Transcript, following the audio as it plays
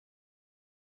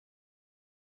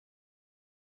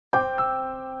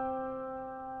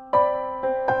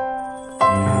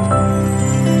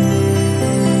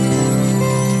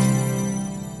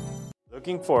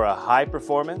Looking for a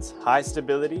high-performance,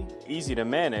 high-stability,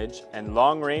 easy-to-manage, and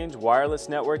long-range wireless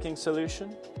networking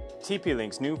solution?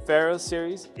 TP-LINK's new Pharos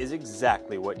series is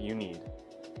exactly what you need.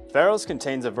 Pharos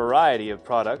contains a variety of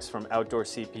products from outdoor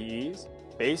CPEs,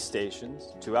 base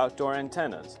stations, to outdoor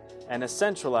antennas, and a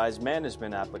centralized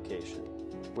management application,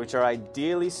 which are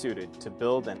ideally suited to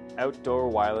build an outdoor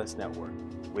wireless network.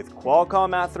 With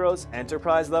Qualcomm Atheros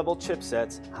enterprise-level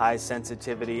chipsets,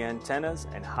 high-sensitivity antennas,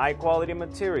 and high-quality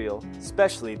material,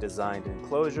 specially designed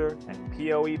enclosure, and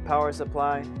PoE power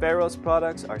supply, Pharos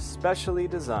products are specially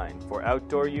designed for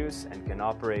outdoor use and can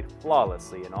operate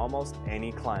flawlessly in almost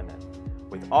any climate,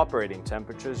 with operating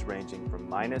temperatures ranging from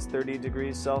 -30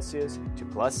 degrees Celsius to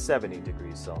 +70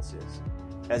 degrees Celsius.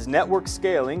 As network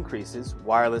scale increases,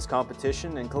 wireless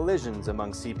competition and collisions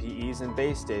among CPEs and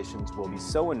base stations will be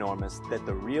so enormous that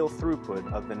the real throughput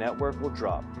of the network will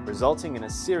drop, resulting in a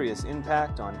serious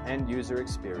impact on end-user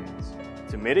experience.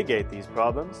 To mitigate these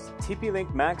problems, TP-LINK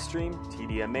MaxStream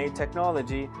TDMA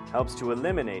technology helps to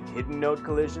eliminate hidden node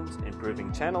collisions,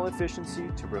 improving channel efficiency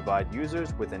to provide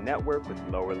users with a network with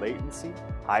lower latency,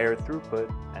 higher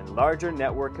throughput, and larger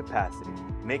network capacity,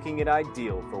 making it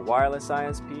ideal for wireless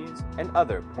ISPs and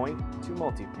other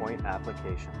point-to-multipoint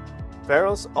applications.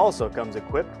 Pharos also comes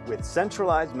equipped with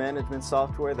centralized management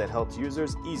software that helps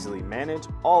users easily manage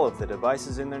all of the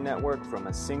devices in their network from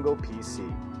a single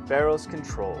PC, PharOS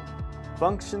Control.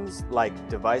 Functions like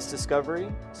device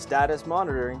discovery, status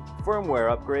monitoring, firmware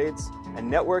upgrades, and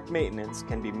network maintenance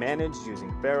can be managed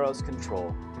using PharOS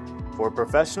Control. For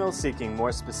professionals seeking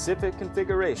more specific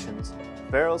configurations,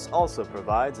 Pharos also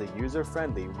provides a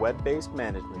user-friendly web-based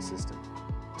management system.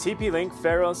 TP-LINK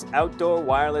Pharos Outdoor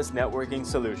Wireless Networking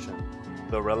Solution,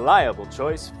 the reliable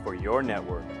choice for your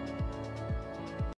network.